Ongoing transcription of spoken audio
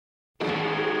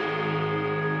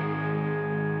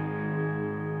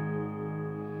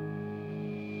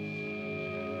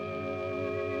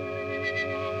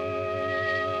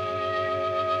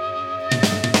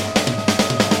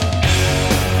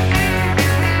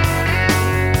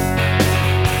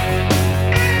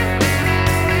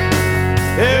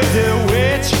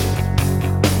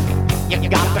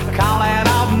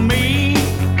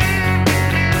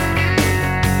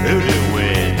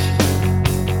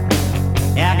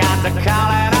the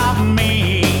calling of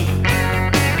me.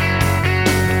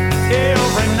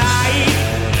 Every night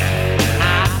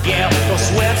I get the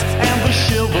sweats and the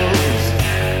shivers.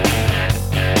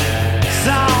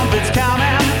 Something's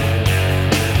coming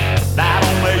that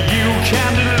only you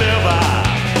can deliver.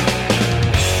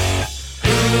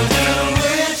 Who'll do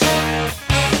it?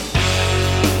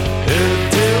 Who'll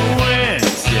do it?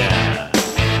 Yeah.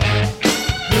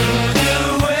 Who'll do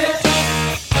it?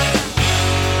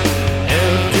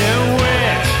 Who'll do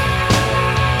it?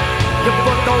 You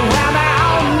put the hammer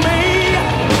on me.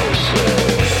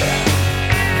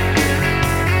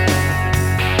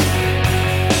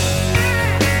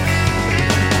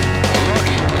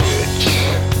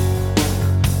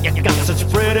 You got such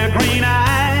pretty green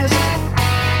eyes,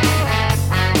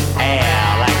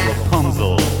 hair like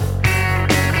Rapunzel,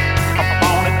 a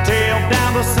ponytail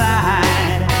down the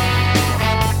side.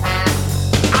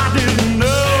 I didn't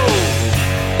know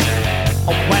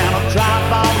when I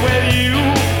tried out with you.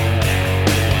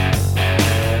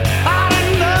 I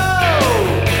didn't know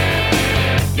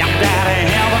your daddy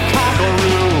held a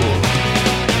kangaroo.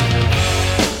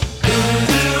 Who'll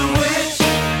do it?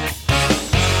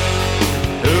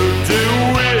 Who'll do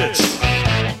it?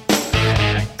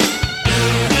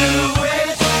 Who'll do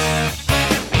it?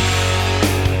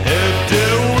 Who'll do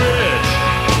it?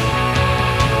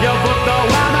 You put the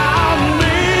hammer on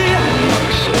me.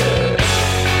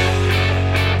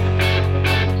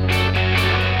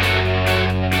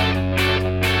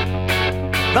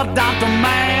 The doctor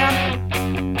man,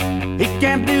 he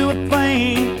can't do a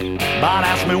thing but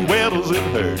ask me where does it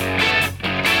hurt.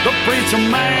 The preacher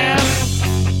man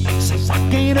says I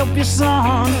can't help you,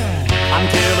 son,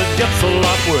 until it gets a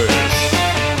lot worse.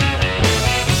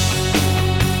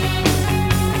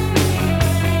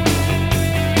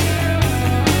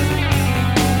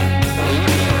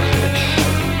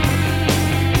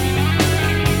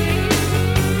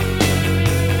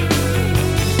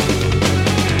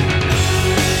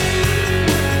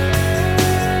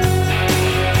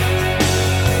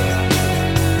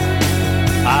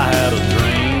 I had a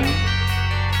dream,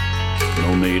 no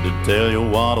need to tell you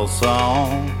what I saw.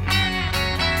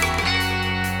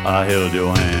 I held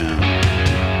your hand.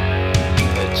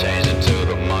 They changed it to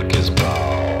the monkey's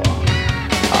paw.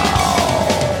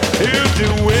 Here's the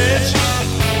witch.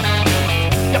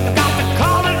 You got to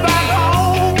call it back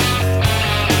home.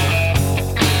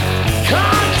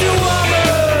 Country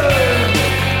woman,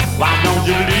 why don't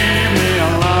you leave me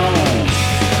alone?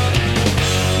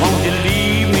 Won't you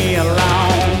leave me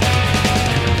alone?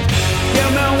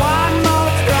 Give me one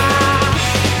more try.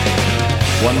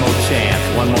 One more chance,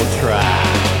 one more try.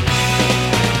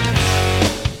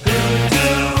 Who'll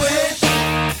do it?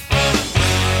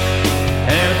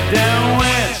 Who'll do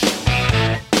it?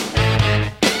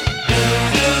 Who'll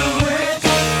do it?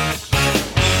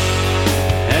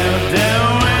 Who'll do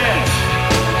it?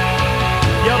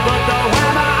 You put the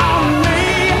hammer on me.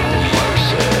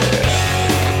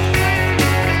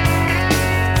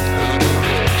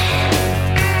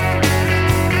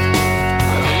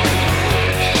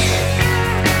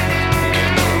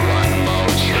 One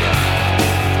more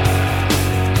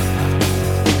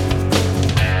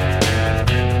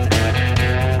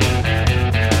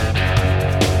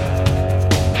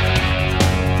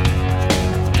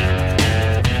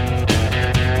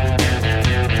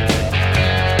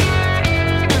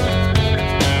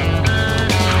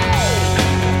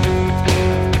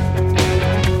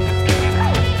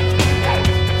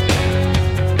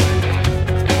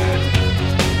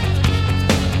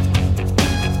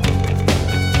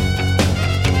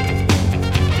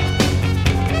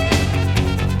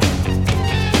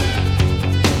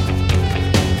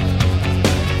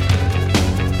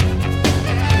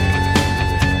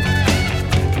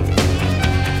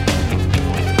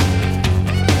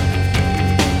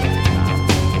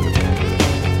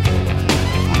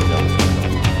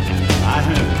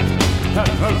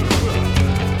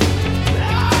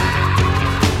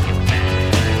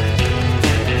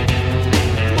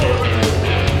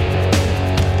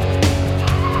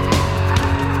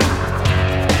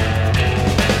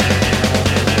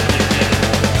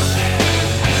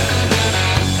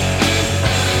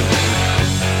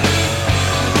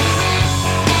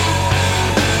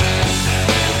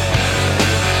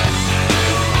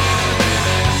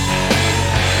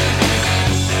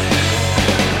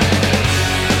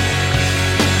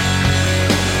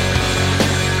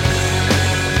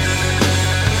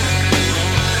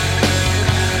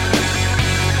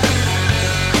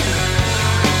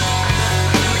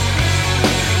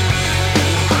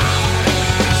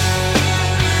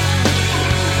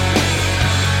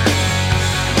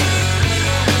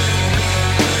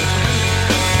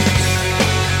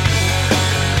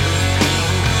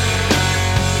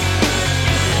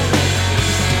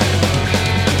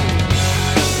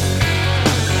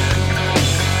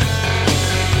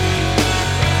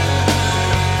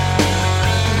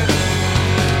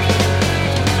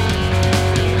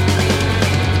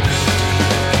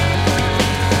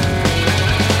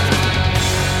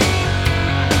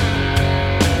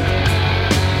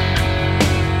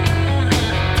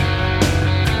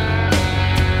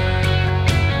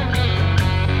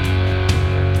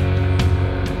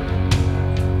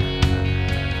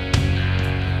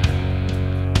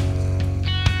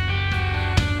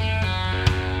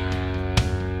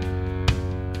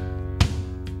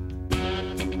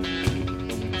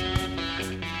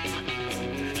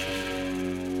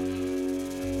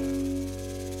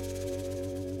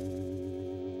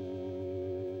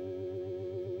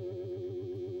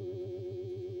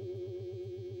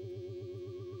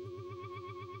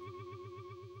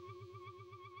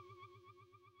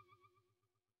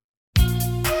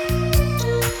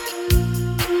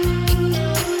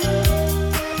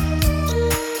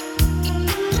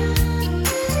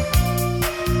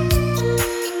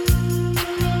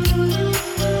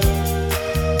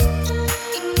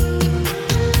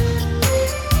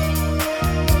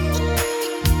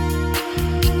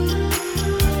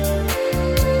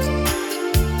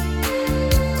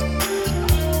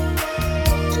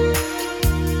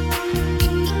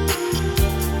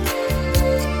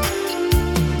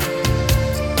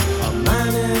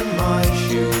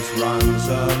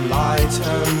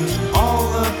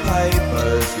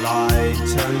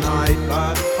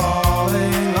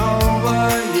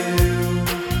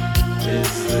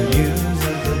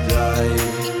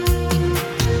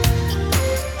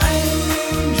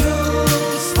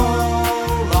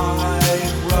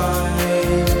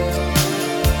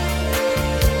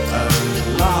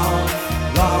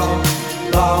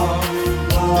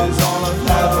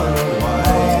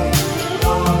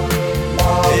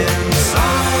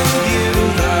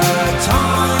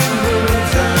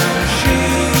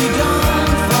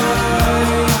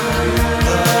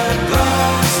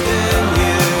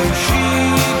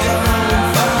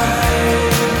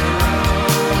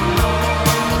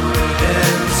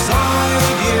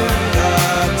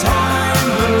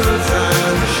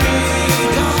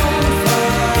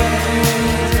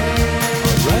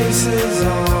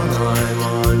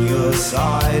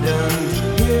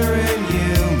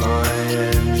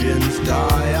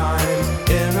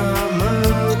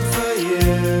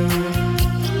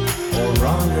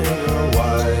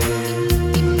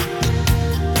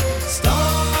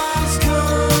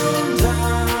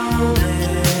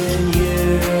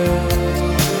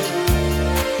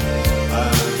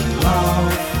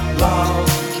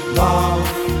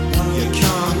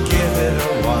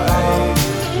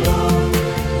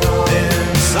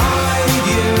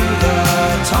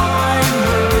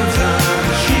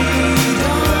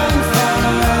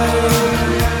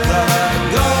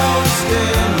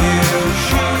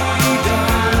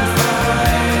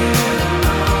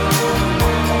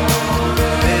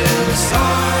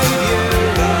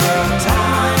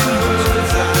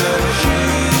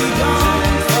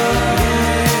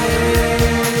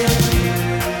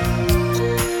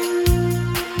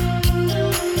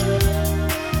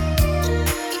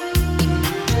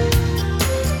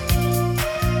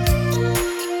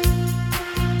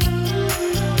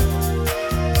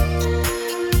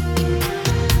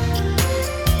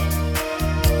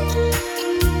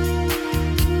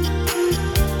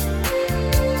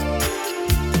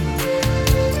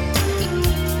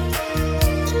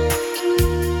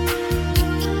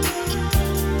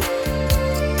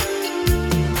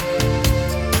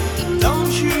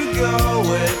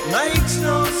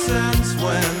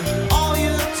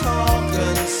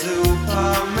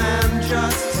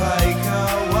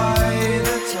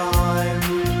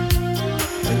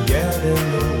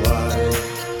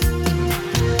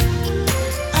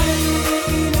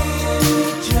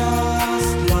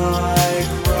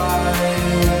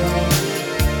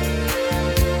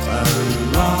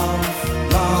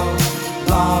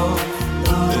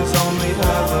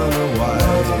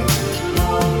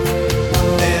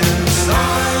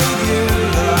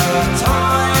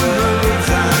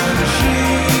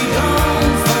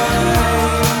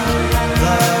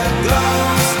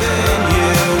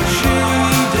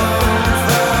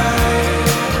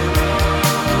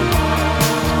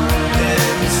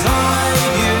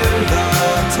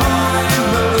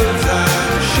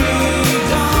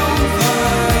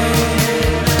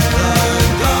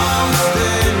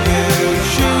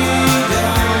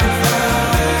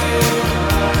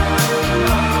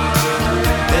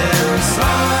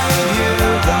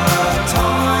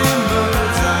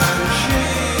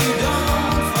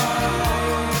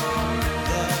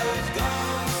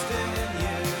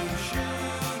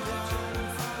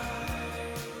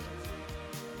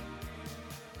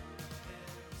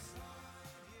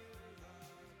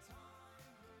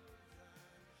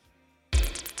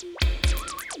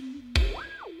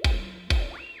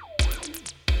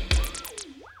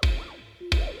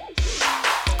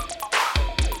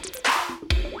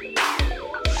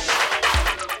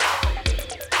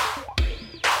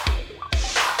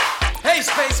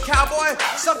Cowboy,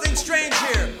 something strange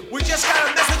here. We just got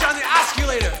a message on the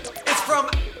osculator. It's from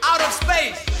out of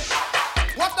space.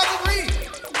 What does it read?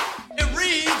 It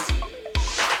reads,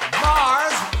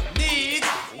 Mars needs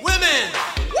women.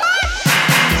 What?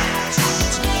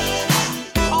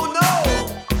 Oh no.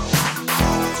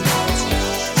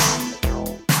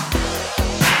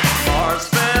 Mars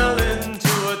fell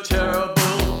into a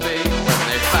terrible fate when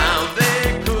they found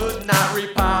they could not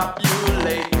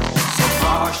repopulate. So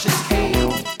Martians came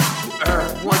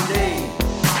Earth one day,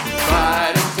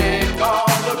 try to take all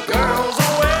the girls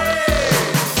away.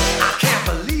 I can't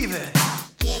believe it.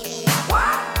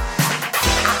 What?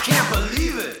 I can't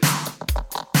believe it.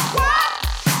 What?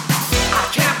 I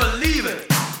can't believe it.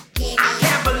 I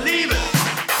can't believe it.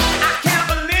 I can't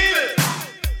believe it.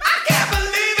 I can't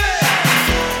believe it.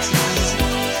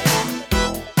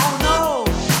 Oh no.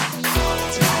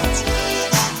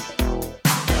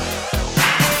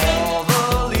 All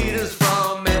the leaders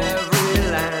from every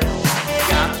land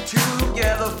got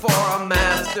together for a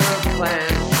master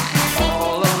plan.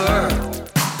 All of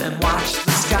Earth, then watch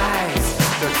the skies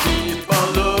to keep a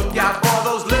lookout for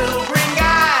those little green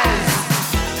guys.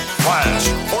 Flash,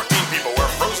 14 people were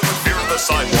frozen with fear in the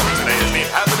sidewalk today as the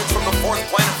inhabitants from the fourth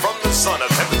planet from the sun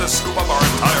attempted to scoop up our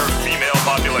entire female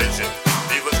population.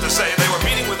 Needless to say, they were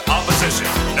meeting with opposition.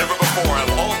 Never before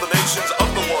have all of the nations of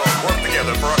the world worked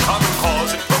together for a common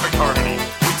cause in perfect harmony.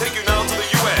 We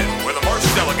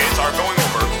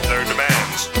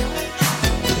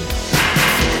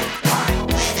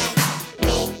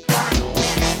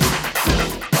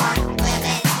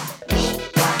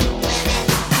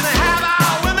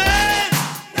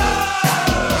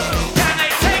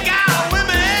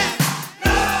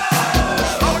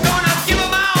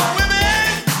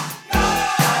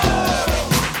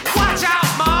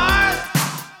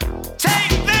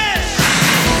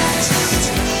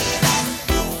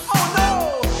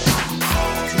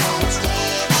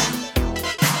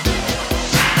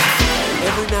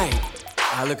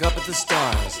look up at the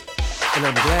stars, and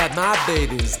I'm glad my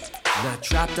baby's not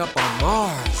trapped up on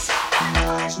Mars.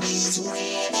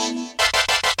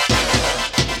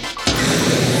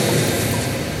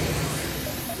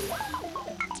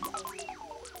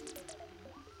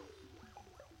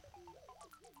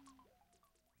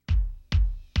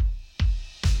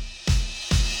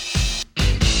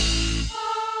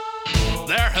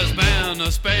 There has been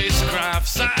a spacecraft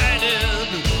sighted,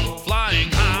 flying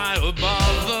high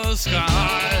above the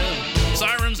sky.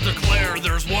 Sirens declare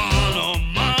there's one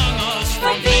among us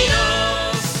from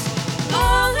Venus.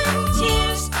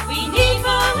 Volunteers, we need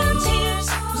volunteers,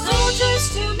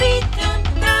 soldiers to meet them.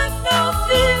 Have no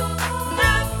fear,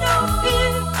 have no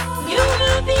fear. You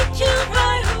will be killed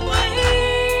right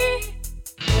away.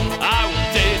 I will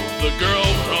date the girl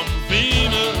from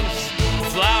Venus.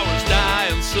 Flowers die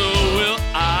and so will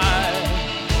I.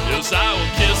 Yes, I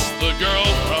will kiss the girl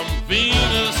from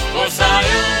Venus for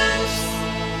science.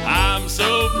 I'm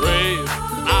so brave,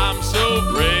 I'm so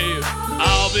brave.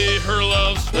 I'll be her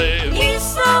love slave. He's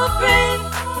so brave,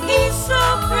 he's so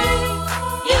brave.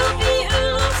 You'll be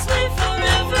her love slave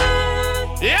forever.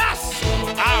 Yes,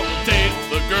 I will date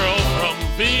the girl from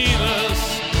Venus.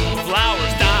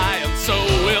 Flowers die and so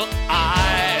will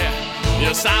I.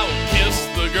 Yes, I will kiss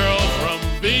the girl from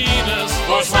Venus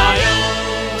for science.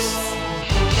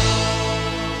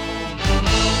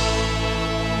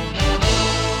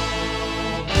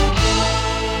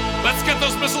 Let's get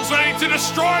those missiles ready to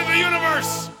destroy the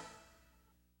universe!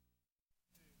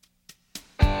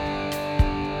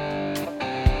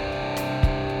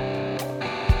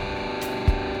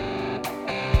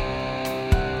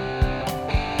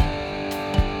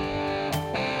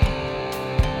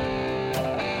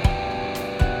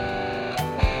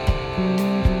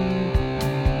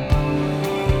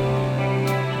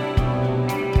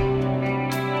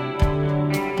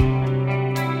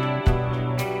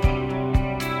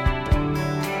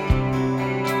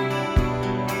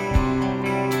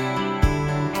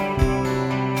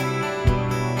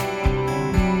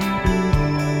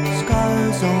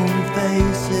 Scars on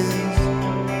faces,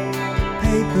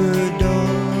 paper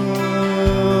dolls,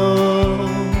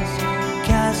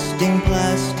 casting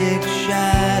plastic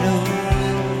shadows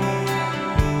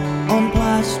on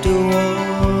plaster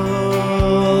walls.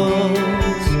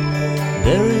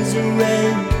 There is a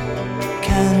red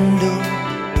candle,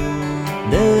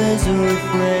 there is a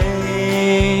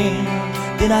refrain.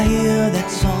 Did I hear that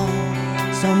song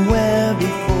somewhere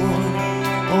before,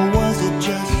 or was it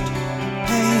just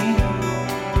pain?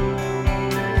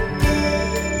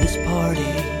 This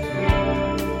party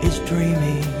is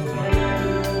dreaming,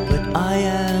 but I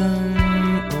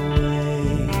am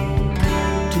awake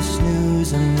to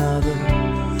snooze another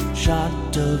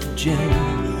shot of gin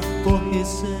for his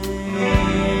sake.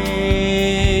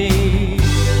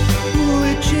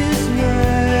 Which is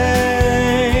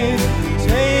nice,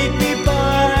 take me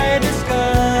by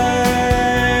disguise.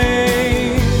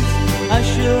 I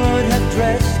should have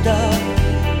dressed up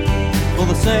for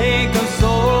the sake of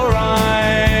sore eyes.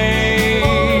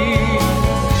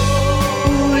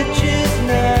 Which is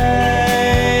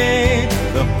night,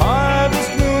 the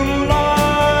harvest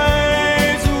moonlight,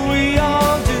 we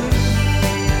all do.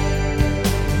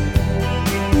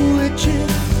 Which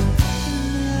is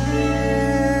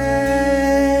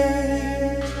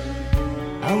night.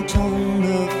 Out on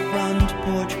the front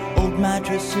porch, old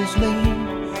mattresses lean,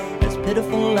 as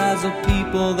pitiful as the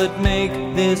people that make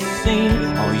this scene.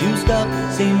 All used up,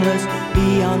 seamless,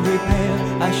 beyond repair.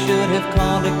 I should have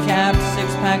called a cab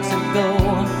 6 packs ago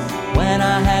when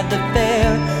I had the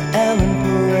fare. Ellen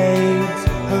parades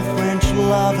her French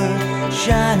lover,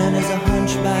 shining as a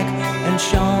hunchback, and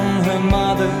Sean her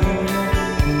mother.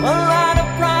 A lot of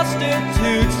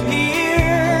prostitutes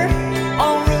here,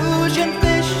 all rouge and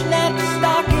fishnet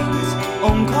stockings,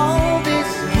 on call this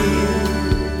year.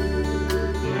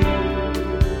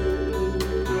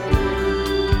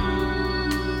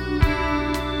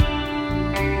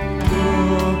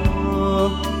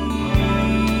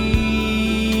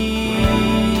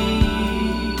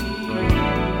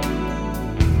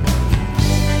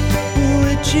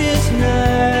 Which is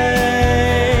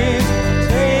nice,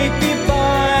 take me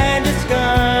by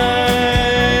disguise.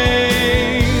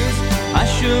 I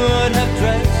should have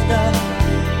dressed up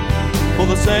for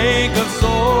the sake of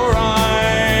sore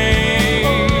eyes.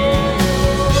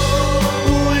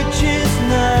 Which is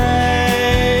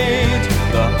night,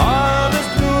 the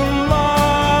harvest moonlight,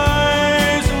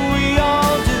 we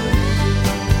all do.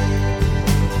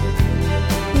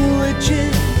 Which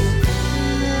is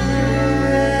night,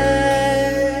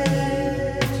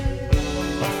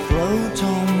 afloat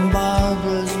on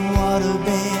Barbara's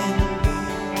waterbed.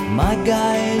 My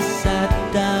guy sat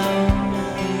down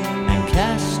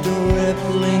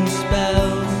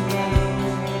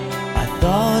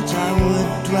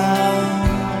round.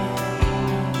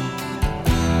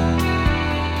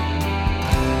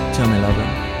 Tell me, lover,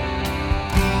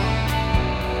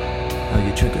 how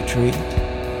you trick or treat?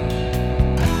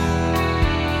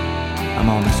 I'm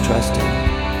all mistrusted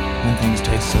when things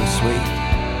taste so sweet.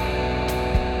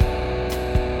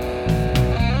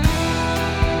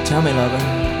 Tell me, lover,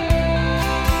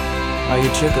 how you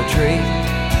trick or treat?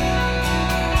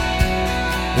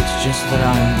 It's just that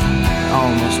I'm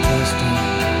all mistrusted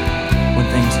when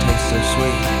things taste so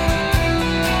sweet.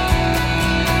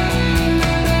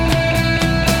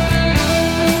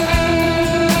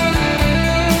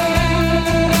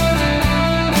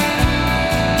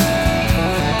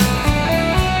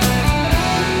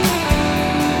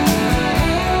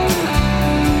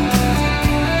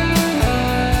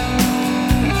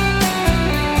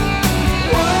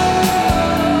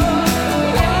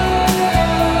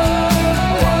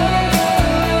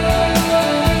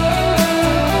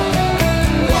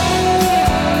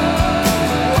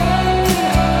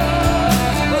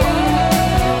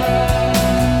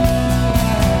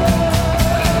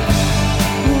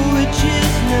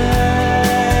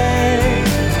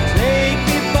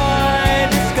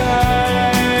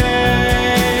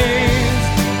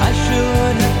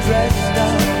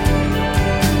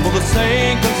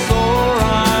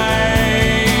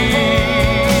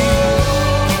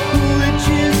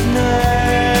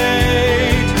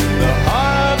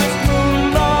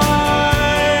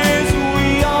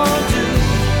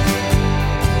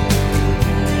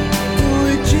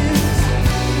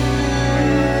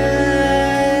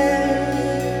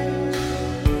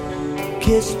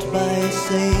 Kissed by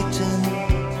Satan,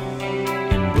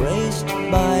 embraced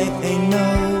by a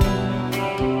gnome,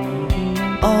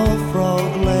 all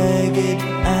frog-legged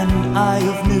and eye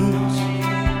of news,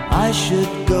 I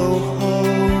should go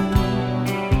home.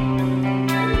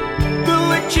 The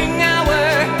witching hour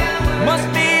must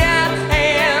be at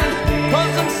hand,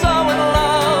 'cause I'm so in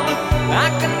love, I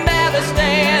can barely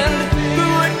stand. The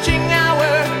witching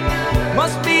hour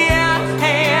must be at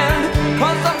hand,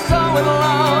 'cause I'm so in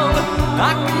love,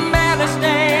 I can barely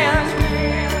stand.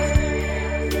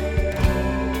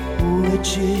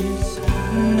 Witches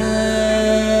night,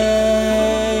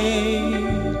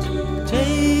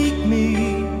 take me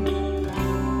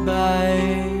by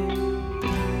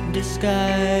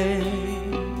disguise.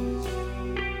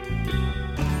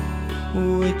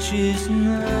 Witches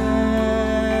night,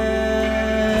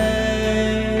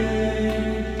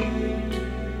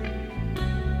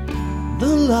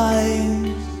 the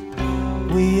lies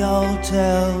we all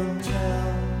tell.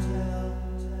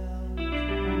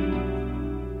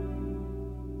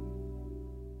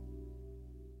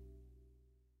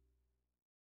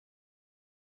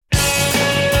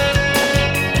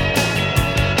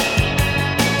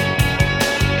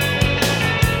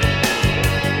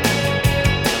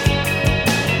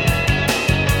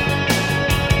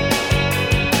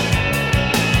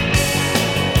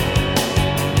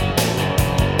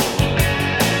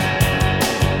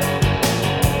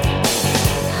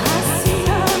 I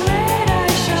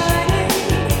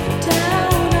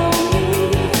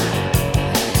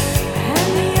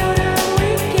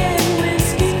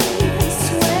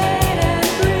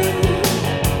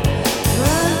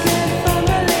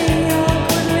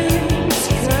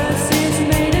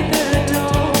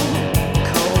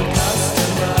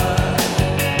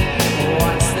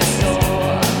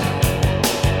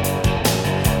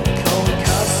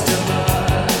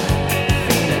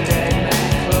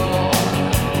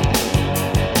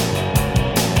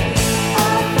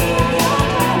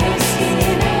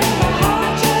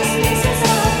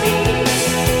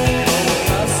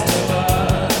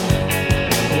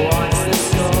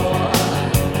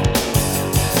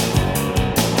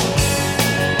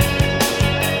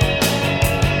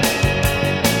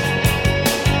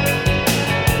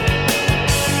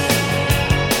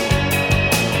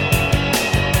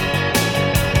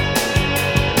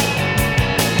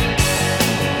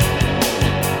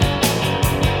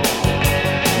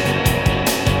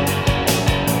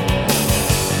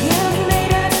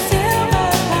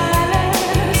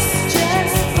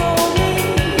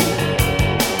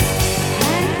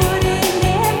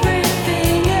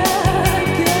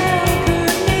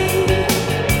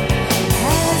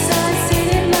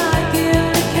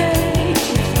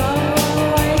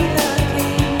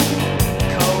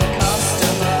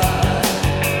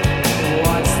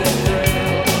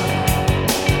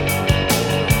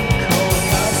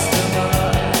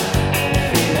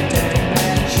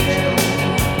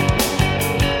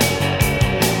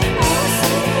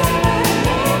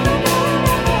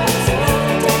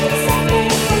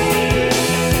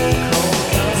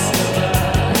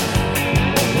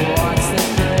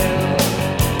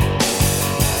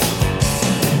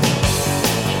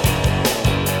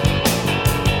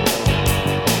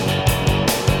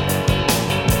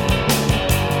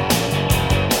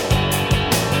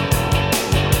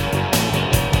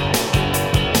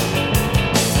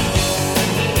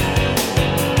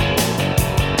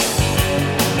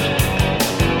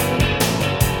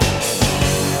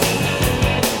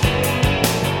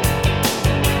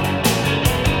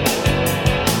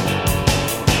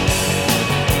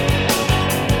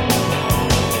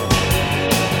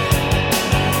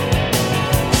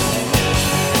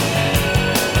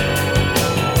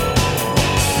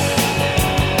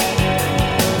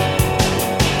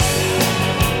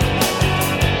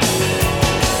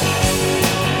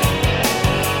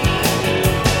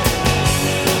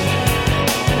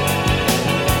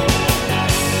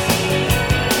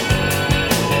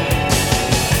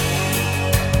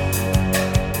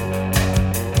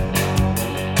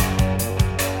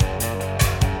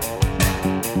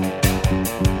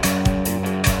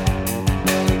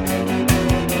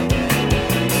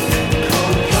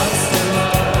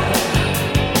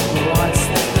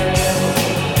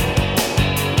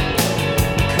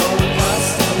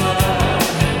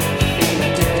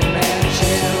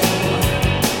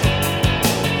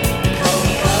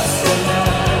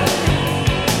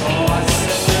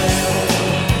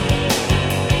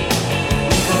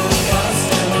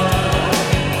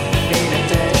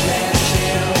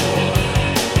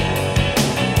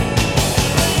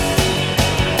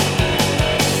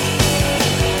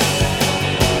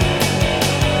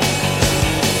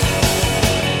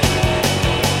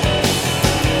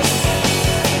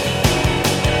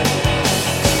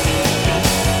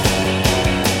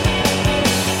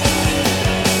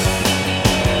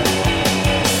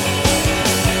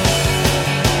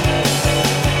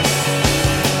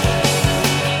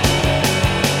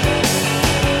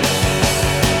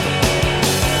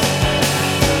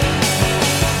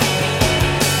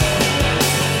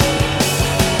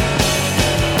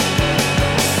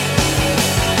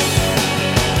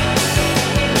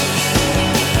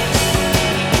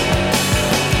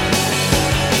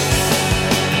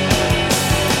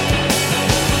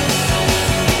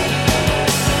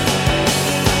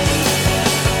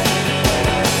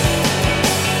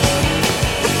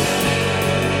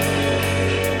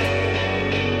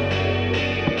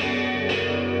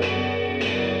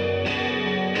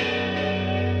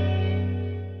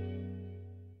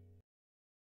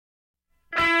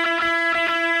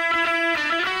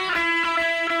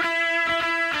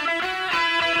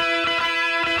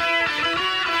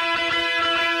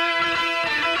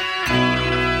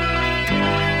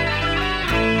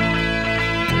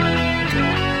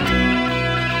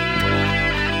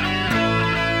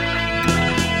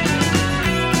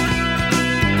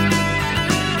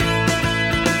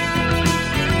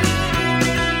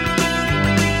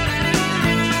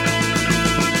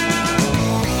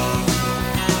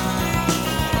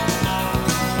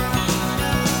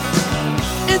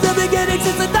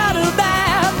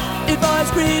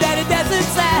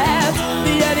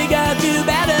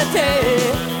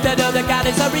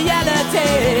it's a reality.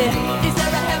 Is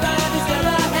there a heaven? Is there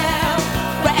a hell?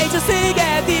 Where angels sing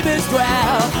and demons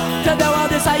dwell. To know all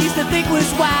this I used to think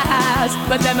was wise,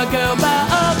 but then my girl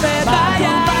opened my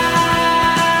eyes.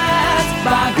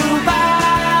 Bagumba,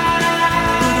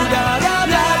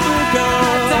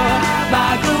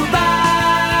 Bagumba,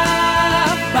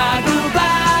 Bagumba,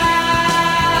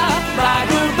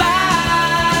 Bagumba,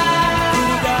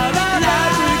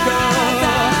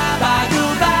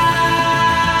 Bagumba.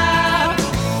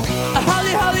 A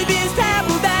holy, holy beast,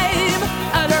 temple name.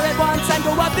 Utter it once and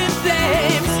go up in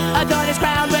flames. Adorn his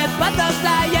crown with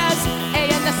butterflies,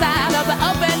 and the sign of the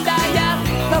open fire.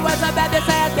 The words of madness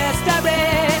and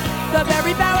mystery, the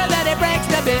very power that it brings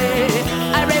to me.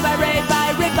 I rave, I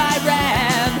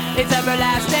ran. It's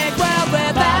everlasting world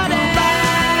without end.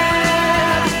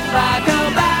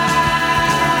 Bagumba,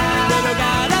 little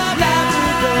god of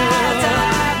Africa.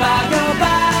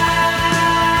 Bagumba,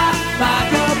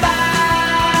 Bagumba,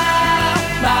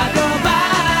 Bagumba,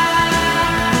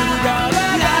 little god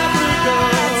of Africa.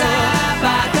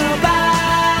 Bagumba,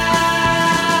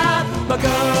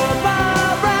 Bagumba,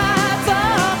 rise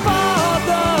up on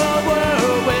the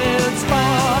whirlwind's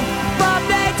spawn from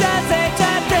nature's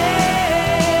ancient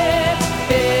days.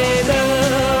 He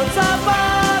looks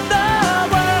upon the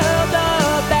world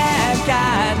of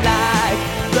mankind like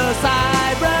the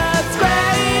siren's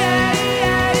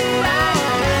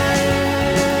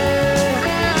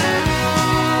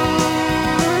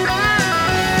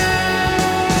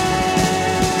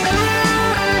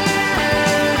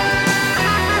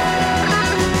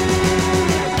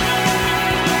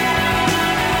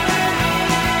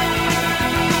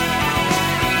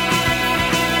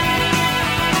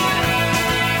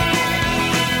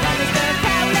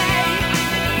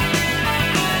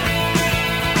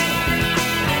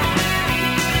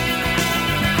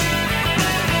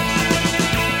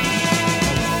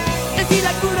Is he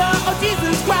like Buddha or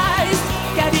Jesus Christ?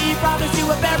 Can he promise you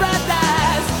a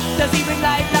paradise? Does he bring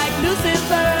light like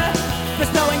Lucifer,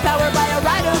 bestowing power by a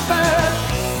right of birth?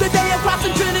 The day of cross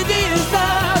and Trinity is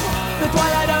done. The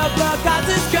twilight of the gods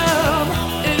is come.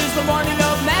 It is the morning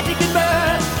of magic and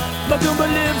birth. Magumba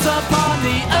lives upon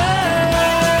the earth.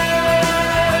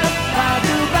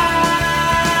 Bagumba,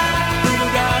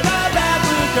 little god of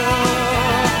Africa.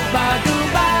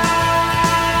 Bagumba,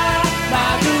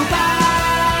 Bagumba,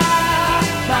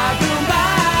 Bagumba,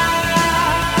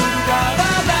 little god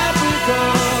of Africa.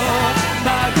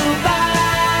 Bagumba.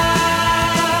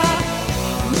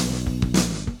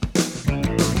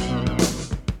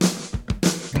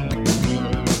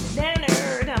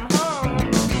 Leonard, I'm home.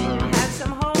 I have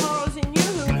some ho-hos in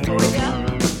Yoo-hoo for ya,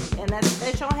 and that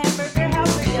special hamburger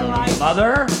helper you like.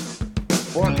 Mother,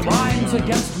 for crimes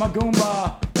against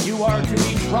Magumba, you are to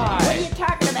be What are tried. you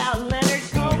talking about, Leonard?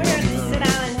 Come over here and sit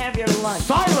down and have your lunch.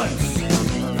 Silence!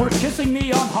 For kissing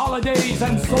me on holidays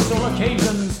and social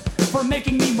occasions, for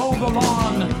making me mow the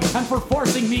lawn, and for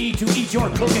forcing me to eat your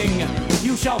cooking,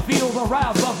 you shall feel the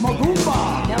wrath of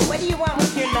Magumba. Now, what do you want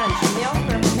with your lunch? Milk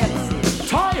or Pepsi?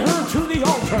 Tie her to the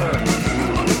altar.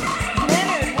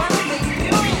 Leonard, what are they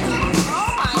doing? Oh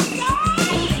my God!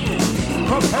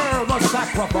 Prepare the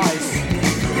sacrifice.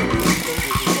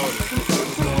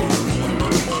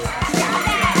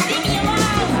 Leave me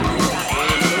alone!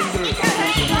 Get your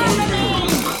hands off of me!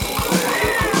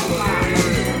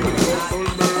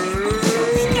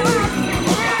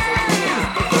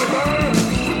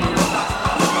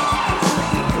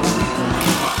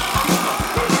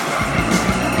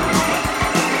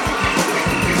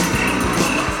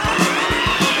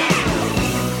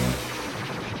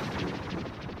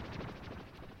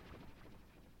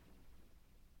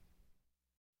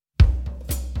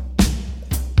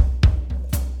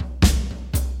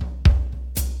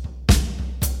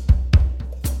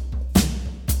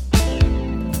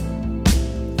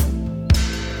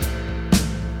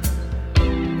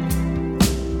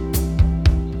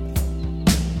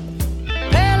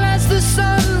 Pale as the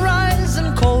sunrise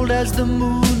and cold as the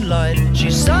moonlight, she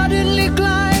suddenly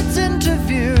glides into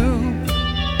view.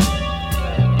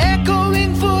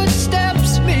 Echoing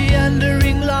footsteps,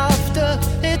 meandering laughter,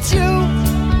 it's you.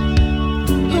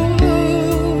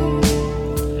 Ooh.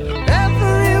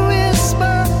 Every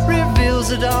whisper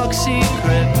reveals a dark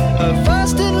secret. Her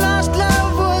first and last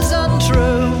love was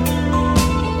untrue.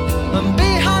 And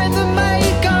behind the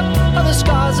makeup are the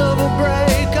scars of a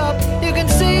breakup. You can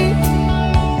see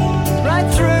right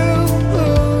through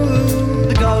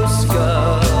the ghost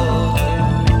girl.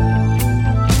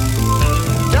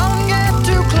 Don't get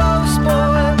too close,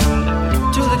 boy,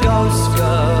 to the ghost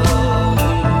girl.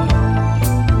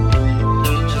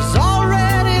 She's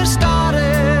already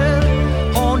started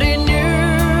haunting you.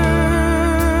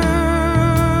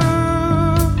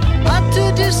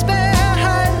 despair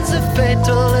hides a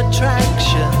fatal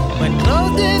attraction when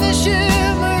clothed in a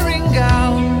shimmering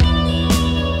gown.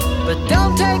 But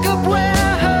don't take up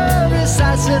where her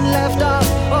assassin left off,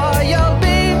 or you'll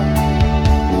be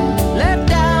let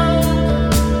down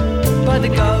by the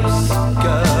ghost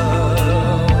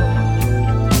girl.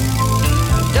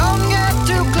 Don't get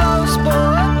too close,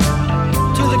 boy,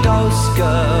 to the ghost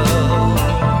girl.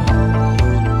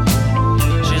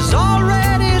 She's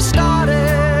already started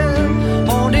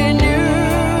haunting you.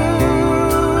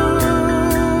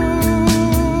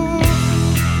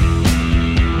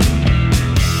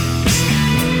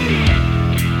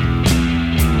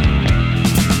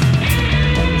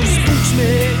 Spooks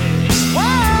me,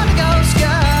 what a ghost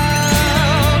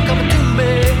girl coming to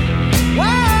me.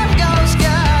 What a ghost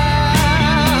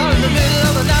girl in the middle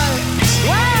of the night.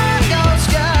 What a ghost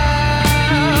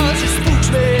girl, she spooks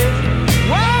me.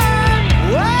 What,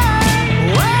 what,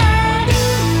 what?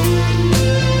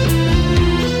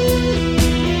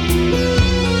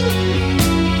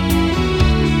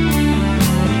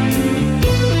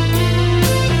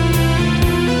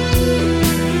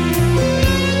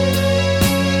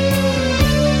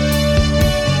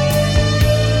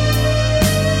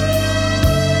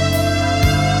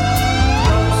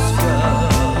 Ghost girl.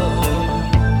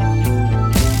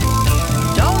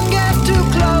 Don't get too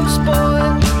close, boy,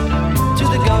 to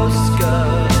the ghost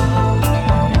girl.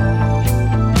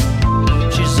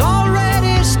 She's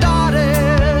already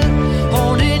started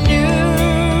haunting you.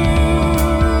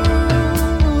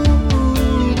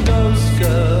 Ghost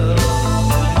girl.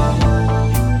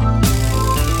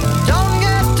 Don't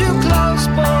get too close,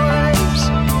 boys,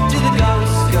 to the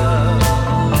ghost girl.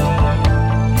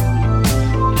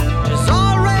 She's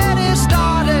already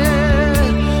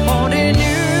started haunting you.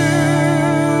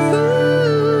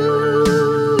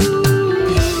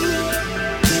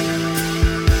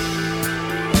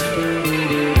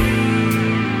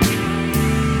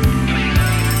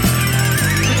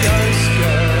 The ghost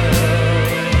girl.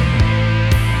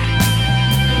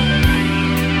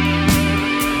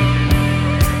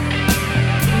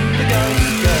 The ghost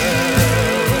girl.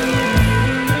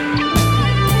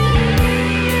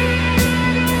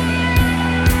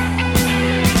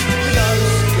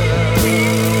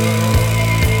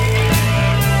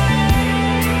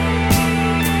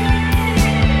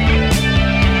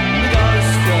 The ghost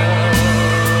girl.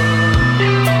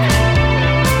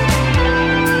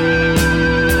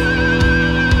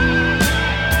 The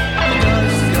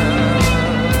ghost girl.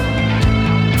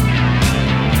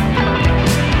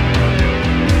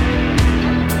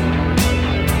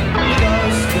 The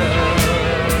ghost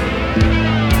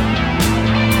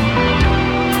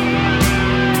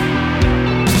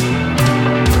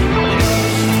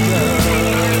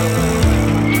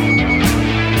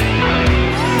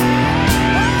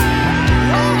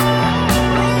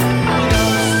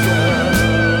girl.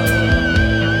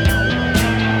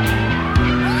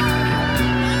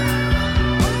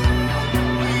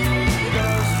 The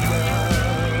ghost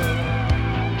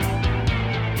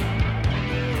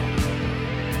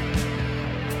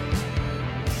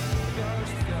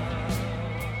girl.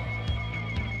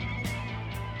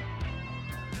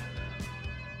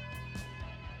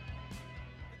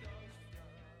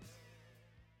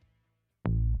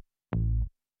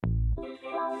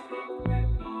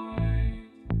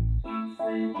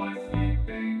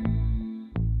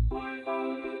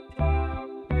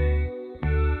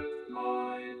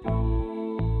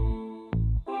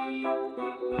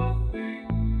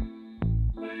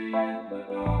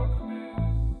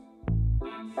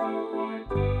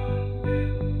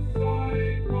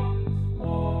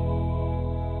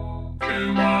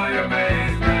 To my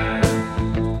amazement,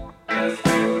 there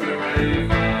stood a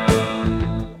raven,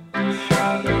 whose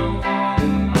shadow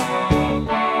hung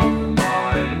above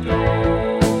my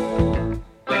door.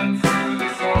 Then through the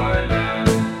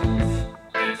silence,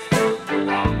 it spoke the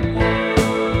one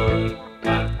word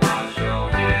that I shall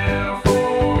hear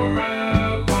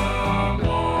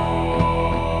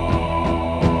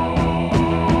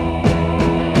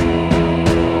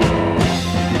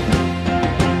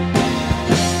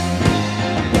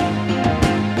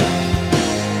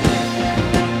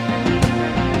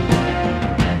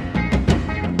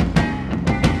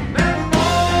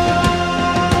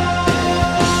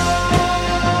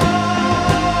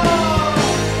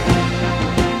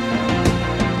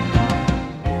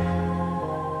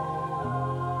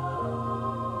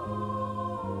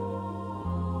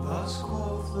Thus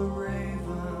quoth the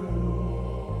raven,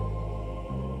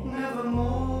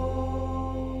 nevermore.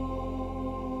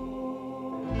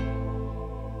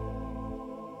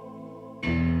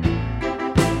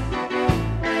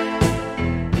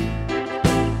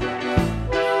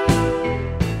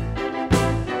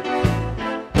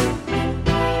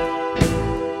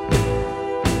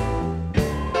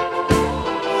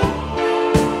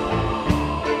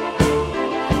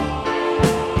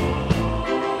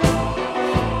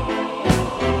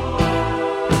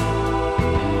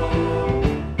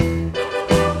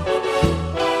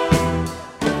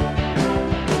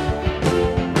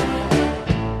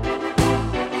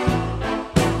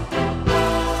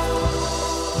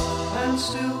 And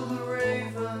still the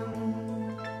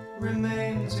raven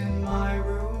remains in my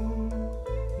room,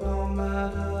 no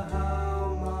matter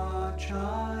how much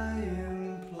I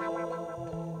implore.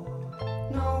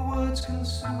 No words can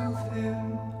soothe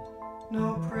him,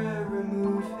 no prayer